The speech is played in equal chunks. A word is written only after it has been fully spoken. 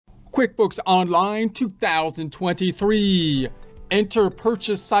QuickBooks Online 2023. Enter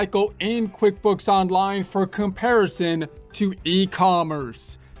purchase cycle in QuickBooks Online for comparison to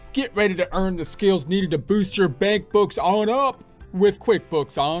e-commerce. Get ready to earn the skills needed to boost your bank books on up with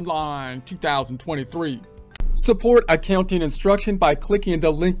QuickBooks Online 2023. Support accounting instruction by clicking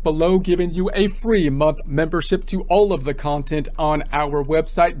the link below, giving you a free month membership to all of the content on our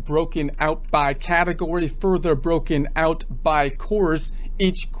website, broken out by category, further broken out by course.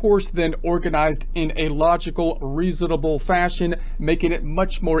 Each course then organized in a logical, reasonable fashion, making it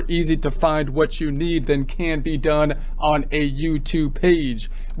much more easy to find what you need than can be done on a YouTube page.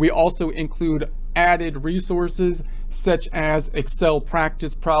 We also include added resources such as Excel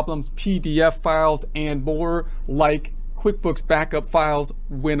practice problems, PDF files, and more, like QuickBooks backup files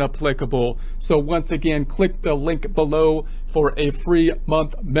when applicable. So once again, click the link below for a free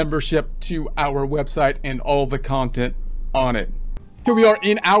month membership to our website and all the content on it. Here we are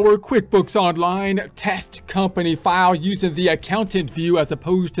in our QuickBooks Online test company file using the accountant view as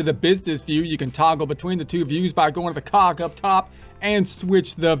opposed to the business view. You can toggle between the two views by going to the cog up top and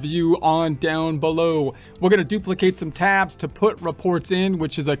switch the view on down below. We're going to duplicate some tabs to put reports in,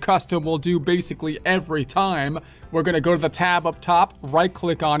 which is a custom we'll do basically every time. We're going to go to the tab up top, right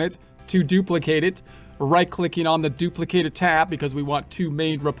click on it to duplicate it. Right clicking on the duplicated tab because we want two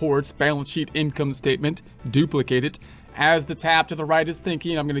main reports, balance sheet, income statement, duplicate it. As the tab to the right is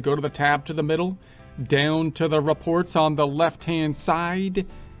thinking, I'm going to go to the tab to the middle, down to the reports on the left-hand side,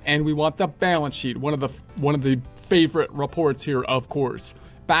 and we want the balance sheet, one of the favorite reports here, of course.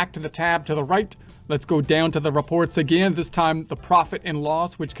 Back to the tab to the right. Let's go down to the reports again, this time the profit and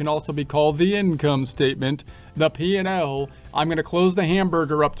loss, which can also be called the income statement, the P&L. I'm going to close the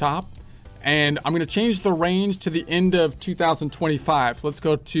hamburger up top, and I'm going to change the range to the end of 2025. So let's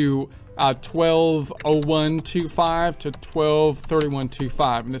go to 12/01/25 to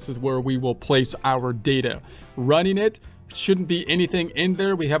 12/31/25, and this is where we will place our data. Running it, shouldn't be anything in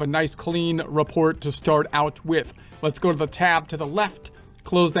there. We have a nice clean report to start out with. Let's go to the tab to the left,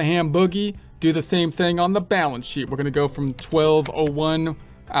 close the ham boogie, do the same thing on the balance sheet. We're going to go from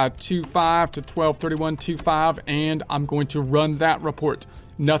 12/01/25 to 12/31/25, and I'm going to run that report.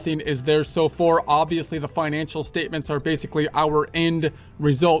 Nothing is there so far. Obviously, the financial statements are basically our end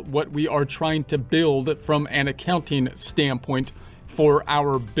result, what we are trying to build from an accounting standpoint for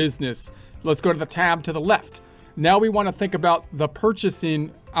our business. Let's go to the tab to the left. Now we want to think about the purchasing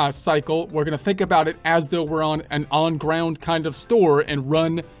cycle. We're going to think about it as though we're on an on-ground kind of store and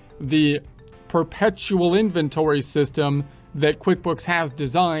run the perpetual inventory system that QuickBooks has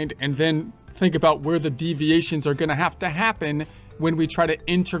designed, and then think about where the deviations are going to have to happen when we try to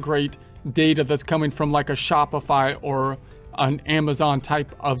integrate data that's coming from like a Shopify or an Amazon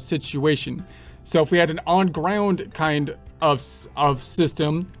type of situation. So if we had an on-ground kind of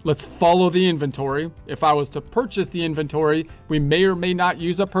system, let's follow the inventory. If I was to purchase the inventory, we may or may not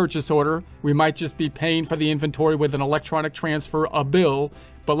use a purchase order. We might just be paying for the inventory with an electronic transfer, a bill.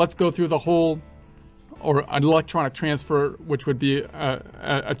 But let's go through the whole, or an electronic transfer, which would be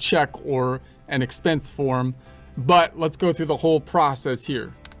a check or an expense form. But let's go through the whole process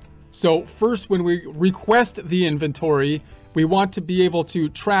here. So first, when we request the inventory, we want to be able to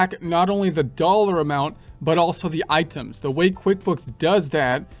track not only the dollar amount, but also the items. The way QuickBooks does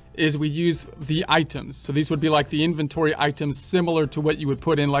that is we use the items. So these would be like the inventory items, similar to what you would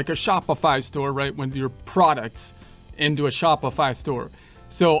put in like a Shopify store, right? When your products into a Shopify store.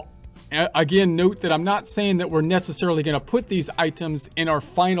 So again, note that I'm not saying that we're necessarily going to put these items in our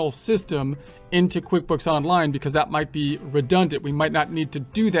final system into QuickBooks Online, because that might be redundant. We might not need to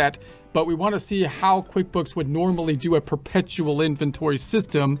do that, but we want to see how QuickBooks would normally do a perpetual inventory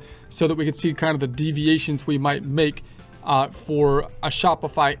system so that we can see kind of the deviations we might make for a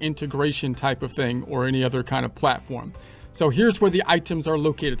Shopify integration type of thing or any other kind of platform. So here's where the items are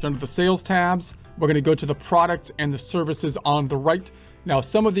located. It's under the sales tabs. We're going to go to the products and the services on the right. Now,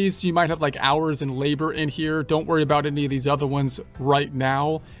 some of these you might have like hours and labor in here. Don't worry about any of these other ones right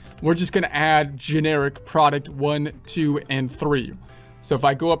now. We're just going to add generic product 1, 2, and 3. So if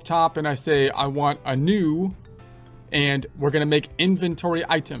I go up top and I say I want a new, and we're going to make inventory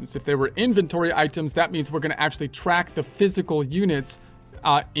items. If they were inventory items, that means we're going to actually track the physical units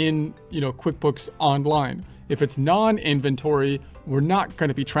in QuickBooks Online. If it's non-inventory, we're not going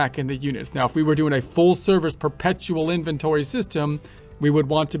to be tracking the units. Now, if we were doing a full service perpetual inventory system, we would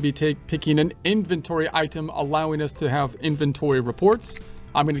want to be picking an inventory item, allowing us to have inventory reports.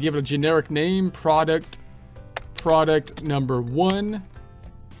 I'm going to give it a generic name, product number 1,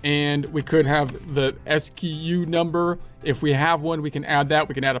 and we could have the SKU number. If we have one, we can add that.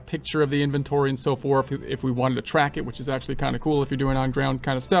 We can add a picture of the inventory and so forth if we wanted to track it, which is actually kind of cool if you're doing on-ground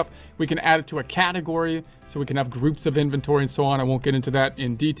kind of stuff. We can add it to a category, so we can have groups of inventory and so on. I won't get into that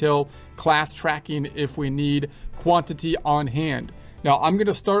in detail. Class tracking if we need. Quantity on hand. Now, I'm going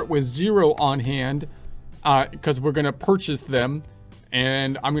to start with 0 on hand because we're going to purchase them.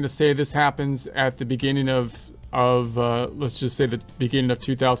 And I'm going to say this happens at the beginning of let's just say the beginning of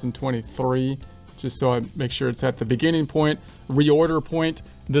 2023, just so I make sure it's at the beginning point. Reorder point,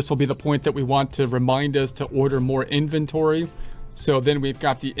 this will be the point that we want to remind us to order more inventory. So then we've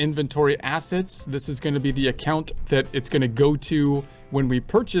got the inventory assets. This is going to be the account that it's going to go to when we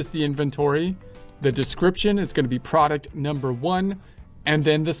purchase the inventory. The description is going to be product number 1, and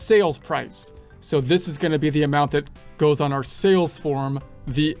then the sales price. So this is going to be the amount that goes on our sales form,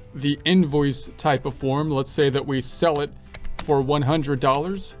 the invoice type of form. Let's say that we sell it for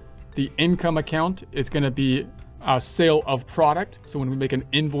 $100. The income account is going to be a sale of product. So when we make an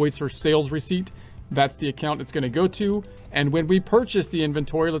invoice or sales receipt, that's the account it's going to go to. And when we purchase the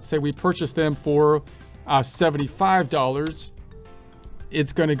inventory, let's say we purchase them for $75,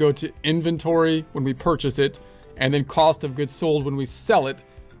 it's going to go to inventory when we purchase it, and then cost of goods sold when we sell it,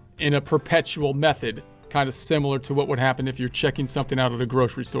 in a perpetual method, kind of similar to what would happen if you're checking something out at a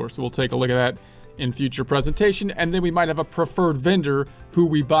grocery store. So we'll take a look at that in future presentation. And then we might have a preferred vendor who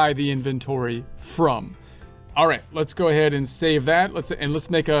we buy the inventory from. All right, let's go ahead and save that. Let's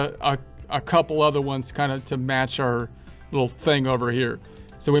make a couple other ones kind of to match our little thing over here.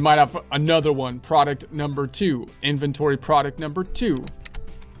 So we might have another one, product number 2, inventory product number 2,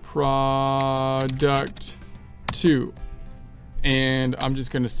 product 2. And I'm just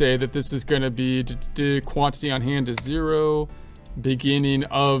going to say that this is going to be quantity on hand is 0, beginning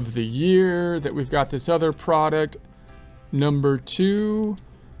of the year that we've got this other product number 2,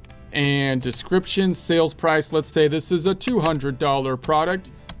 and description, sales price. Let's say this is a $200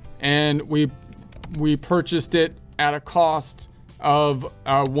 product, and we purchased it at a cost of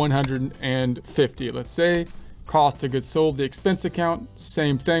 $150. Let's say cost of goods sold, the expense account,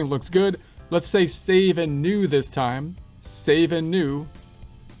 same thing, looks good. Let's say save and new this time. Save and new,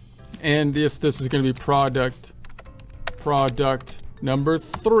 and this is going to be product number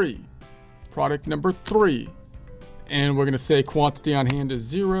 3, product number 3, and we're going to say quantity on hand is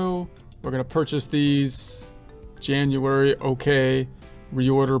 0. We're going to purchase these January. Okay,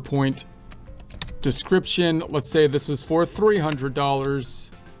 reorder point, description, let's say this is for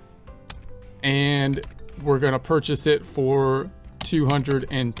 $300, and we're going to purchase it for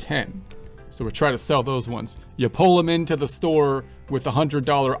 $210. So we try to sell those ones. You pull them into the store with a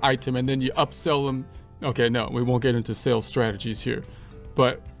 $100 item, and then you upsell them. Okay, no, we won't get into sales strategies here,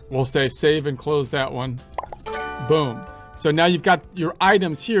 but we'll say save and close that one. Boom. So now you've got your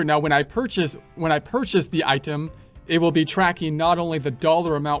items here. Now when I purchase the item, it will be tracking not only the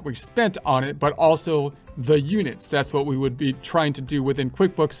dollar amount we spent on it, but also the units. That's what we would be trying to do within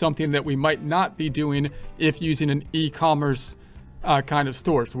QuickBooks, something that we might not be doing if using an e-commerce kind of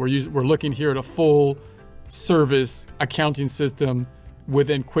store. So we're looking here at a full service accounting system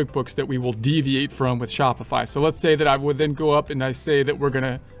within QuickBooks that we will deviate from with Shopify. So let's say that I would then go up and I say that we're going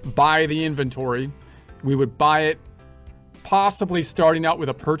to buy the inventory. We would buy it possibly starting out with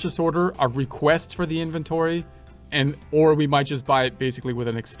a purchase order, a request for the inventory, or we might just buy it basically with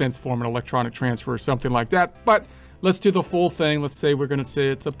an expense form, an electronic transfer or something like that. But let's do the full thing. Let's say we're going to say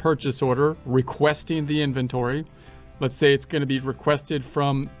it's a purchase order requesting the inventory. Let's say it's going to be requested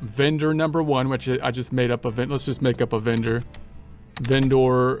from vendor number 1, which I just made up a vendor. Let's just make up a vendor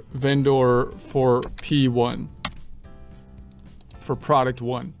for P1, for product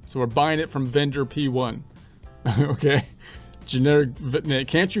 1. So we're buying it from vendor P1. Okay, generic.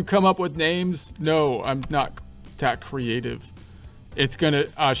 Can't you come up with names? No, I'm not that creative. It's going to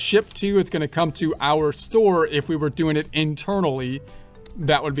ship to. It's going to come to our store. If we were doing it internally,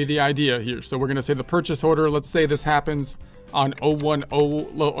 that would be the idea here. So we're going to say the purchase order. Let's say this happens on 010.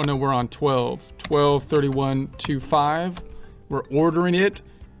 Oh no, we're on 12/31/25. We're ordering it,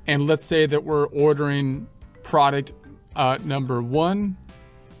 and let's say that we're ordering product number 1.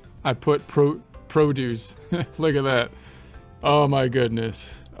 I put produce. Look at that. Oh my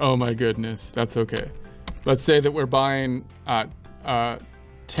goodness. Oh my goodness. That's okay. Let's say that we're buying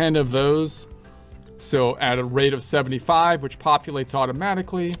 10 of those. So at a rate of 75, which populates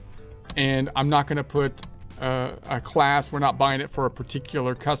automatically. And I'm not going to put a class. We're not buying it for a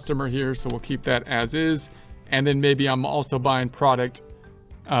particular customer here. So we'll keep that as is. And then maybe I'm also buying product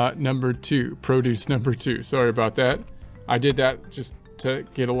number 2, produce number 2. Sorry about that. I did that just to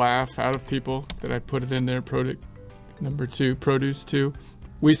get a laugh out of people that I put it in there. Product number 2, produce 2.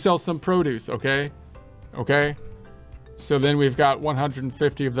 We sell some produce, okay? Okay. So then we've got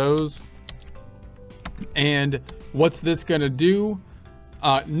 150 of those. And what's this gonna do?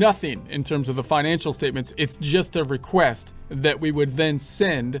 Nothing in terms of the financial statements. It's just a request that we would then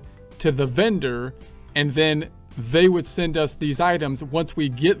send to the vendor, and then they would send us these items. Once we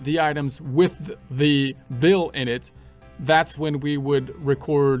get the items with the bill in it, that's when we would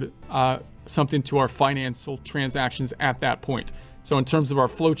record something to our financial transactions at that point. So in terms of our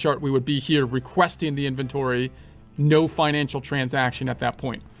flow chart, we would be here requesting the inventory, no financial transaction at that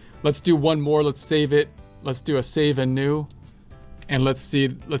point. Let's do one more. Let's save it. Let's do a save and new. And let's say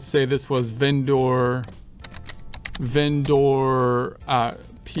this was vendor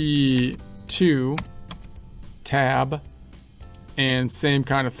P2 tab, and same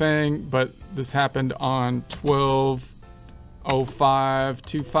kind of thing, but this happened on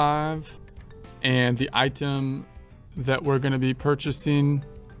 12/05/25, and the item that we're going to be purchasing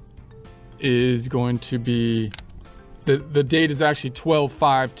is going to be, the date is actually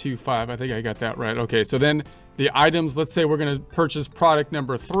 12/5/25. I think I got that right. Okay, so then the items, let's say we're going to purchase product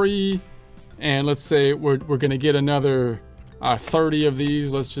number 3, and let's say we're going to get another 30 of these,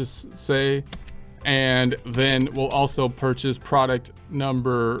 let's just say, and then we'll also purchase product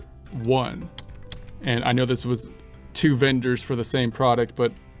number 1. And I know this was 2 vendors for the same product,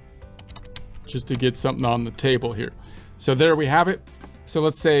 but just to get something on the table here. So there we have it. So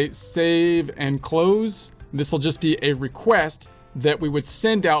let's say save and close. This will just be a request that we would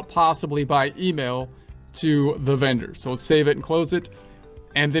send out possibly by email to the vendor. So let's save it and close it.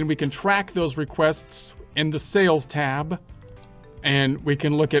 And then we can track those requests in the sales tab, and we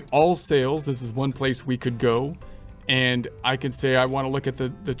can look at all sales. This is one place we could go. And I could say I want to look at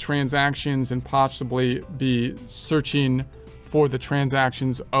the transactions and possibly be searching for the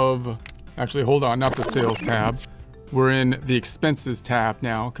transactions of, actually, hold on, not the sales tab. We're in the expenses tab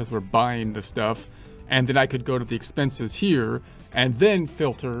now because we're buying the stuff. And then I could go to the expenses here and then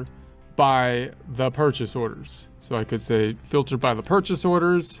filter by the purchase orders. So I could say filter by the purchase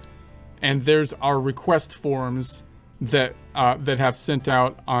orders, and there's our request forms that that have sent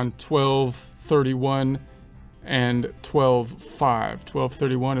out on 12/31 and 12/5.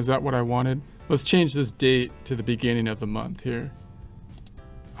 12/31, is that what I wanted? Let's change this date to the beginning of the month here.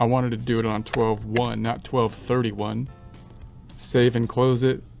 I wanted to do it on 12/1, not 12/31. Save and close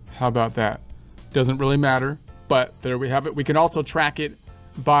it. How about that? Doesn't really matter, but there we have it. We can also track it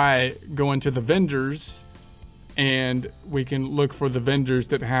by going to the vendors, and we can look for the vendors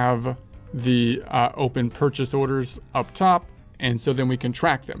that have the open purchase orders up top, and so then we can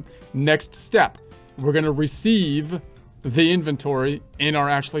track them. Next step, we're going to receive the inventory in our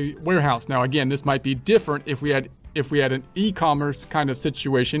actually warehouse. Now again, this might be different if we had an e-commerce kind of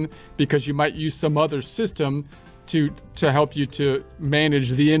situation, because you might use some other system to help you to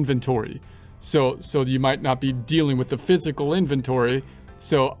manage the inventory. So you might not be dealing with the physical inventory.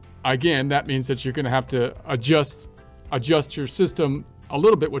 So again, that means that you're going to have to adjust your system a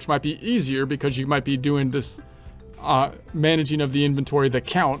little bit, which might be easier because you might be doing this managing of the inventory, the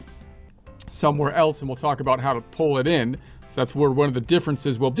count, somewhere else, and we'll talk about how to pull it in. So that's where one of the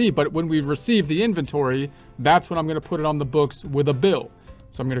differences will be. But when we receive the inventory, that's when I'm going to put it on the books with a bill.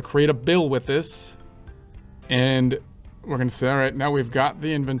 So I'm going to create a bill with this, and we're going to say, all right, now we've got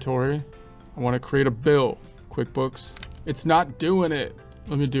the inventory. I want to create a bill. QuickBooks. It's not doing it.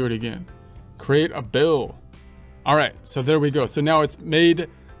 Let me do it again. Create a bill. All right, so there we go. So now it's made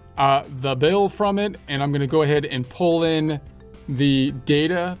the bill from it, and I'm going to go ahead and pull in the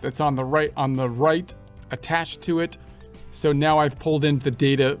data that's on the right attached to it. So now I've pulled in the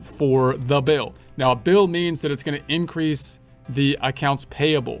data for the bill. Now a bill means that it's going to increase the accounts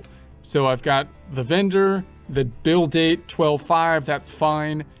payable. So I've got the vendor, the bill date 12/5, that's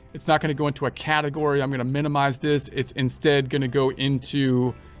fine. It's not going to go into a category. I'm going to minimize this. It's instead going to go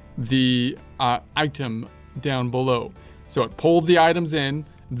into the item down below. So it pulled the items in.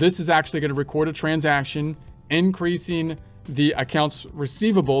 This is actually going to record a transaction, increasing the accounts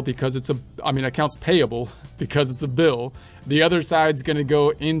receivable because it's accounts payable because it's a bill. The other side's going to go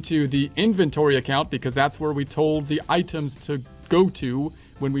into the inventory account because that's where we told the items to go to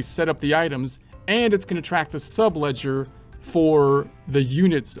when we set up the items, and it's going to track the subledger for the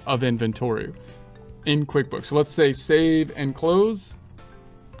units of inventory in QuickBooks. So let's say save and close.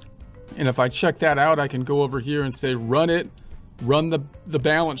 And if I check that out, I can go over here and say run it, run the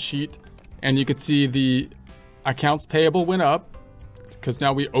balance sheet, and you can see the accounts payable went up because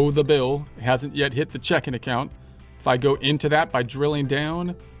now we owe the bill. It hasn't yet hit the checking account. If I go into that by drilling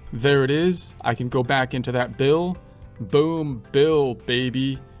down, there it is. I can go back into that bill. Boom, bill,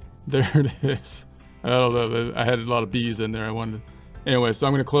 baby. There it is. I don't know, I had a lot of B's in there. I wanted Anyway, so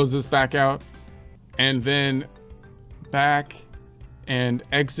I'm going to close this back out and then back and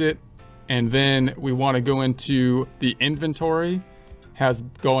exit. And then we want to go into the inventory has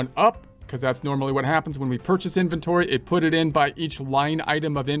gone up, because that's normally what happens when we purchase inventory. It put it in by each line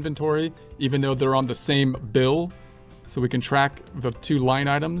item of inventory, even though they're on the same bill. So we can track the 2 line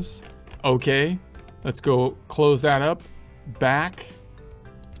items. Okay, let's go close that up, back.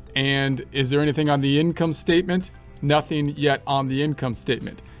 And is there anything on the income statement? Nothing yet on the income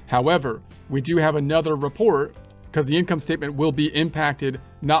statement. However, we do have another report, because the income statement will be impacted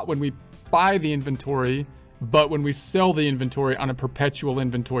not when we buy the inventory, but when we sell the inventory on a perpetual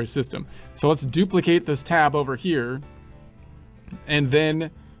inventory system. So let's duplicate this tab over here and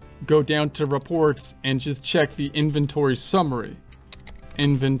then go down to reports and just check the inventory summary.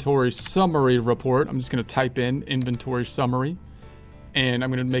 Inventory summary report. I'm just going to type in inventory summary, and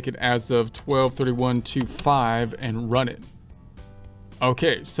I'm going to make it as of 12/31/25 and run it.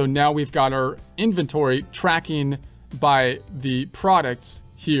 Okay, so now we've got our inventory tracking by the products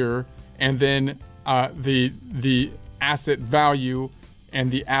here, and then the asset value and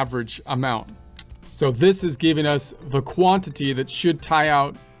the average amount. So this is giving us the quantity that should tie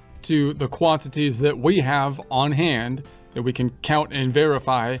out to the quantities that we have on hand that we can count and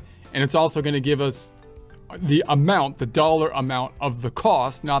verify. And it's also going to give us the amount, the dollar amount of the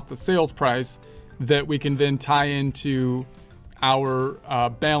cost, not the sales price, that we can then tie into our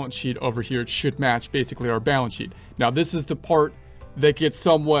balance sheet over here. It should match basically our balance sheet. Now, this is the part that gets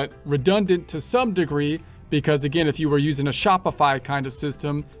somewhat redundant to some degree, because again, if you were using a Shopify kind of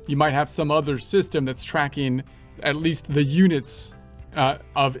system, you might have some other system that's tracking at least the units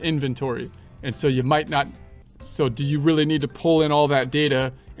of inventory. And so you might not, so do you really need to pull in all that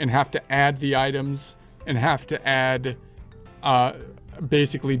data and have to add the items and have to add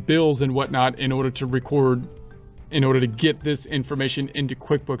basically bills and whatnot in order to record, in order to get this information into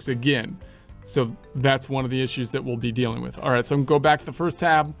QuickBooks again? So that's one of the issues that we'll be dealing with. All right, so I'm gonna go back to the first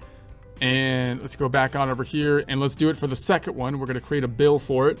tab, and let's go back on over here, and let's do it for the second one. We're gonna create a bill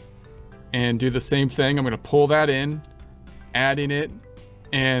for it and do the same thing. I'm gonna pull that in, adding it,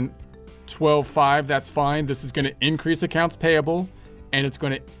 and 12/5, that's fine. This is gonna increase accounts payable, and it's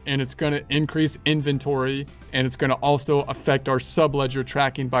gonna increase inventory, and it's gonna also affect our subledger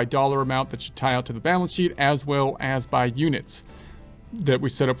tracking by dollar amount that should tie out to the balance sheet, as well as by units that we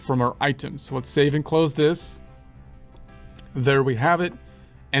set up from our items. So let's save and close this. There we have it.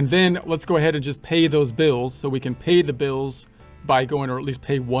 And then let's go ahead and just pay those bills. So we can pay the bills by going, or at least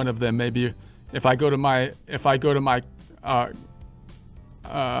pay one of them. Maybe if I go to my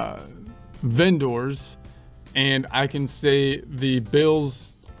vendors, and I can say the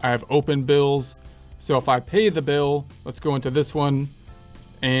bills, I have open bills. So if I pay the bill, let's go into this one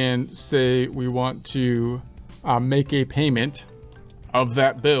and say we want to make a payment of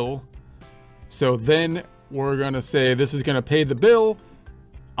that bill. So then we're gonna say this is gonna pay the bill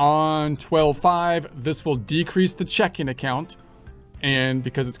on 12/5. This will decrease the checking account, and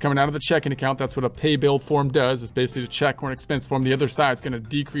because it's coming out of the checking account, that's what a pay bill form does. It's basically a check or an expense form. The other side is gonna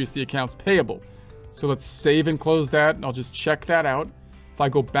decrease the accounts payable. So let's save and close that, and I'll just check that out. If I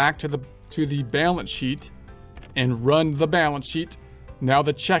go back to the balance sheet and run the balance sheet, now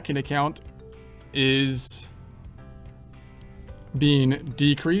the checking account is being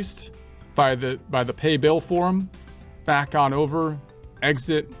decreased by the pay bill form. Back on over,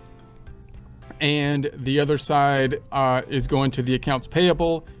 exit, and the other side is going to the accounts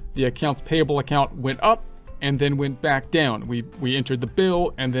payable. The accounts payable account went up and then went back down. We entered the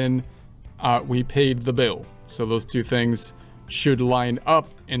bill, and then we paid the bill. So those two things should line up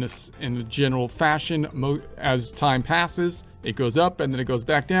in a general fashion. As time passes, it goes up and then it goes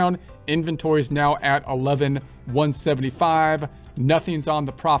back down. Inventory is now at 11,175. Nothing's on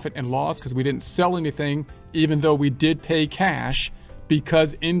the profit and loss because we didn't sell anything, even though we did pay cash,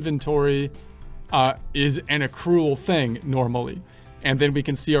 because inventory is an accrual thing normally. And then we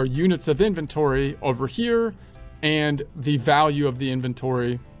can see our units of inventory over here and the value of the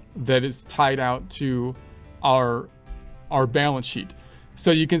inventory that is tied out to our balance sheet.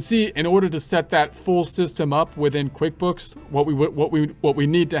 So you can see, in order to set that full system up within QuickBooks, what we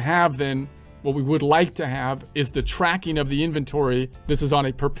need to have then, what we would like to have, is the tracking of the inventory. This is on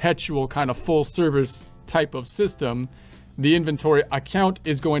a perpetual kind of full service type of system. The inventory account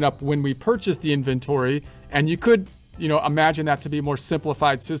is going up when we purchase the inventory, and you could, imagine that to be a more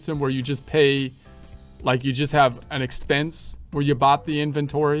simplified system where you just pay, like you just have an expense where you bought the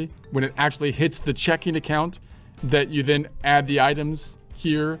inventory. When it actually hits the checking account, that you then add the items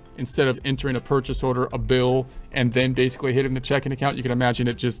here instead of entering a purchase order, a bill, and then basically hitting the checking account. You can imagine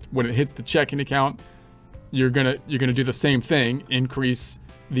it just, when it hits the checking account, you're gonna do the same thing, increase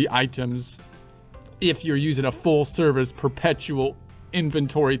the items. If you're using a full service perpetual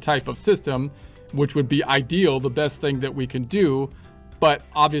inventory type of system, which would be ideal, the best thing that we can do, but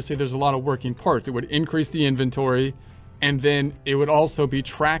obviously there's a lot of working parts. It would increase the inventory, and then it would also be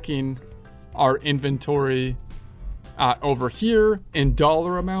tracking our inventory over here in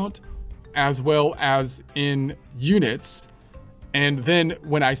dollar amount, as well as in units. And then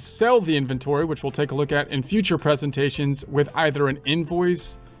when I sell the inventory, which we'll take a look at in future presentations, with either an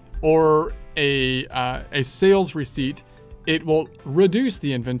invoice or a sales receipt, it will reduce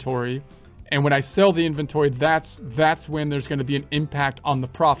the inventory. And when I sell the inventory, that's when there's going to be an impact on the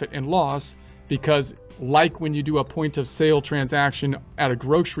profit and loss, because like when you do a point of sale transaction at a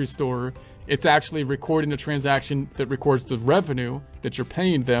grocery store, it's actually recording a transaction that records the revenue that you're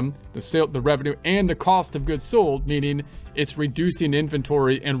paying them, the revenue, and the cost of goods sold, meaning it's reducing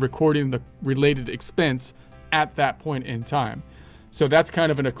inventory and recording the related expense at that point in time. So that's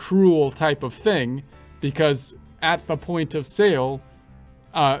kind of an accrual type of thing, because at the point of sale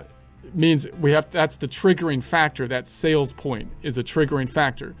means that's the triggering factor. That sales point is a triggering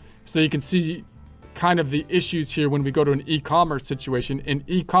factor. So you can see kind of the issues here when we go to an e-commerce situation. In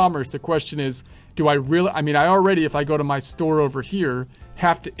e-commerce, the question is, do I really, I already, if I go to my store over here,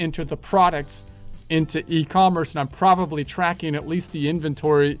 have to enter the products into e-commerce, and I'm probably tracking at least the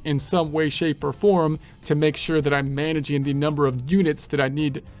inventory in some way, shape, or form to make sure that I'm managing the number of units that I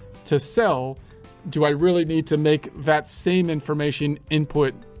need to sell. Do I really need to make that same information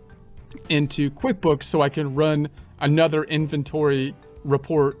input into QuickBooks so I can run another inventory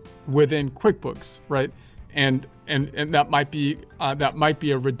report within QuickBooks, right? And that might be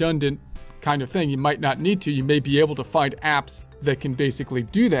a redundant kind of thing. You might not need to. You may be able to find apps that can basically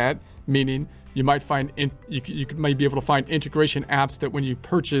do that, meaning you might find you might be able to find integration apps that when you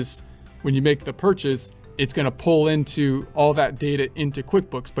make the purchase, it's going to pull into all that data into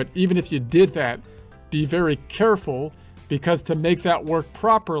QuickBooks. But even if you did that, be very careful, because to make that work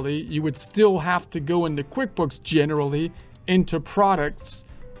properly, you would still have to go into QuickBooks generally, into products,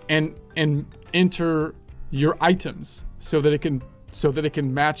 and enter your items so that it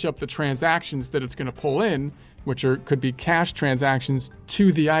can match up the transactions that it's going to pull in, which could be cash transactions,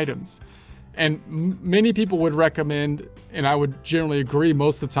 to the items. And many people would recommend, and I would generally agree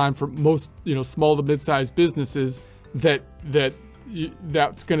most of the time, for most small to mid-sized businesses, that's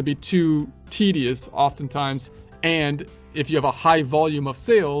going to be too tedious oftentimes. And if you have a high volume of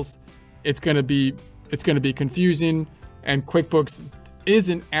sales, it's going to be confusing. And QuickBooks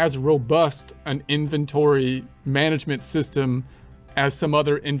isn't as robust an inventory management system as some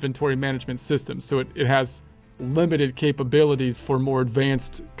other inventory management systems. So it has limited capabilities for more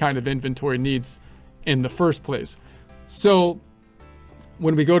advanced kind of inventory needs in the first place. So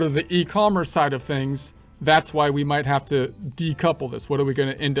when we go to the e-commerce side of things, that's why we might have to decouple this. What are we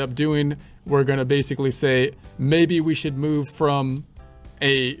going to end up doing? We're going to basically say, maybe we should move from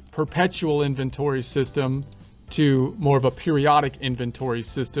a perpetual inventory system to more of a periodic inventory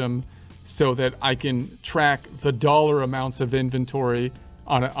system, so that I can track the dollar amounts of inventory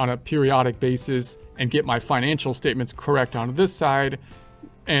on a periodic basis and get my financial statements correct on this side.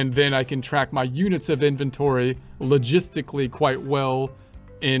 And then I can track my units of inventory logistically quite well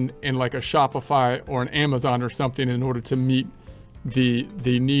in like a Shopify or an Amazon or something, in order to meet the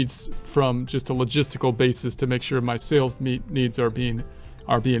needs from just a logistical basis, to make sure my sales needs are being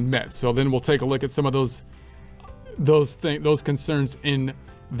met. So then we'll take a look at some of those concerns in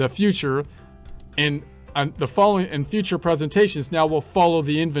the future. And the following in future presentations, now we'll follow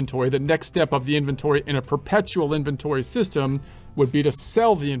the inventory. The next step of the inventory in a perpetual inventory system would be to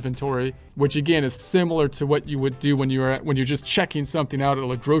sell the inventory, which again is similar to what you would do when you're just checking something out at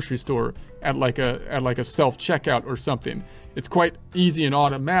a grocery store at like a self-checkout or something. It's quite easy and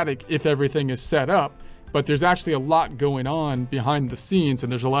automatic if everything is set up, but there's actually a lot going on behind the scenes,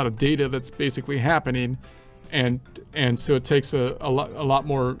 and there's a lot of data that's basically happening, and so it takes a lot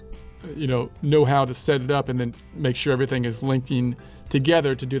more know how to set it up and then make sure everything is linking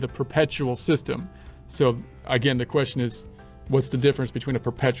together to do the perpetual system. So again, the question is, what's the difference between a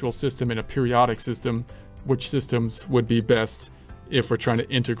perpetual system and a periodic system? Which systems would be best if we're trying to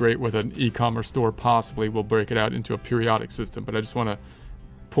integrate with an e-commerce store? Possibly we'll break it out into a periodic system, but I just want to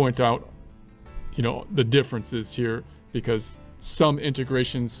point out the differences here, because some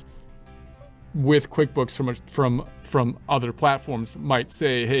integrations with QuickBooks from other platforms might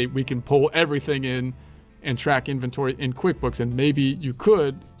say, hey, we can pull everything in and track inventory in QuickBooks, and maybe you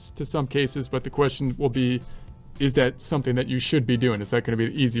could to some cases, but the question will be, is that something that you should be doing? Is that going to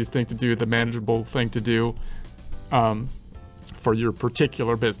be the easiest thing to do, the manageable thing to do for your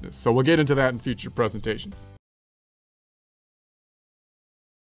particular business. So we'll get into that in future presentations.